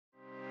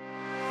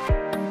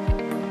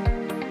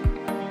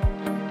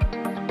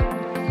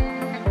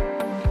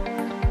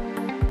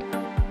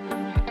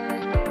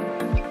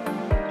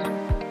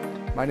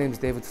My name is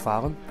David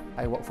Farron.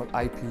 I work for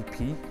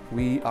IPP.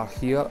 We are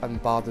here in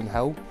Bardon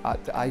Hill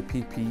at the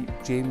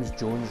IPP James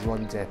Jones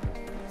Run Depot.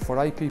 For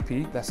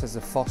IPP, this is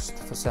the first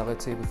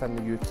facility within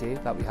the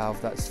UK that we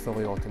have that's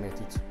fully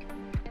automated.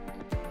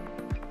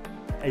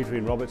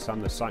 Adrian Roberts,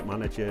 I'm the site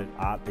manager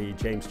at the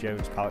James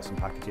Jones Pallets and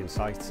Packaging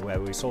site,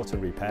 where we sort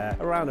and repair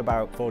around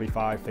about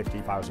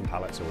 50,000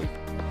 pallets a week.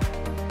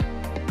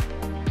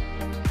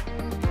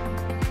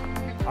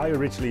 I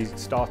originally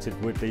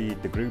started with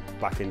the group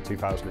back in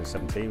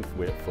 2017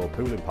 for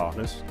pooling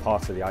partners,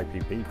 part of the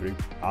IPP group.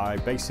 I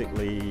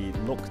basically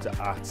looked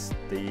at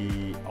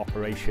the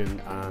operation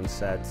and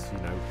said,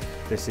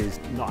 this is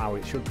not how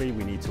it should be,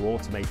 we need to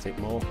automate it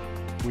more.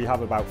 We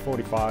have about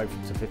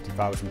 45,000 to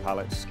 50,000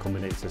 pallets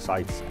coming into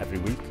sites every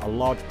week. A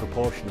large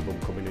proportion of them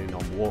coming in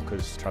on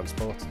walkers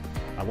transport.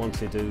 I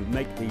wanted to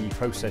make the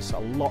process a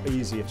lot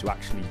easier to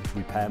actually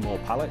repair more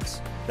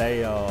pallets.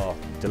 They are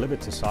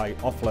delivered to site,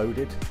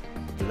 offloaded,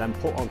 they're then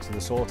put onto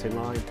the sorting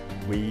line.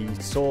 We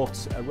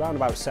sort around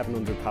about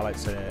 700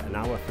 pallets an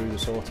hour through the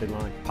sorting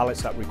line.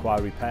 Pallets that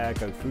require repair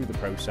go through the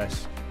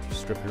process,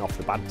 stripping off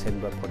the bad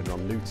timber, putting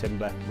on new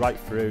timber, right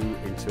through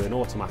into an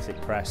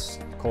automatic press,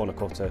 corner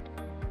cutter,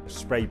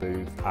 spray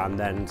booth, and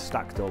then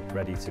stacked up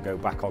ready to go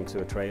back onto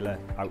a trailer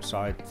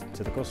outside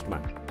to the customer.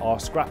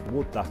 Our scrap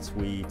wood that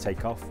we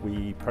take off,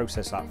 we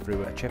process that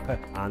through a chipper,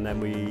 and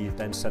then we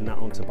then send that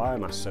onto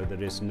biomass, so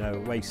there is no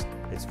waste.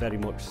 It's very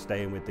much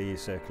staying with the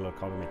circular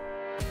economy.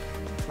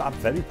 I'm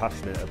very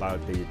passionate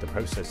about the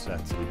process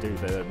that we do.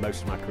 For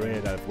most of my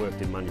career I've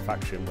worked in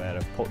manufacturing where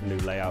I've put new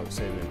layouts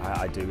in, and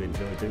I do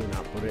enjoy doing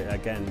that. But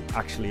again,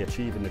 actually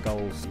achieving the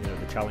goals,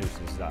 the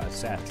challenges that are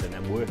set, and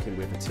then working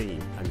with a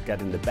team and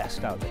getting the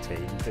best out of the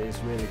team is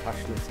really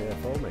passionate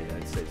for me.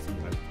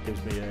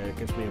 It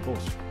gives me a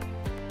buzz.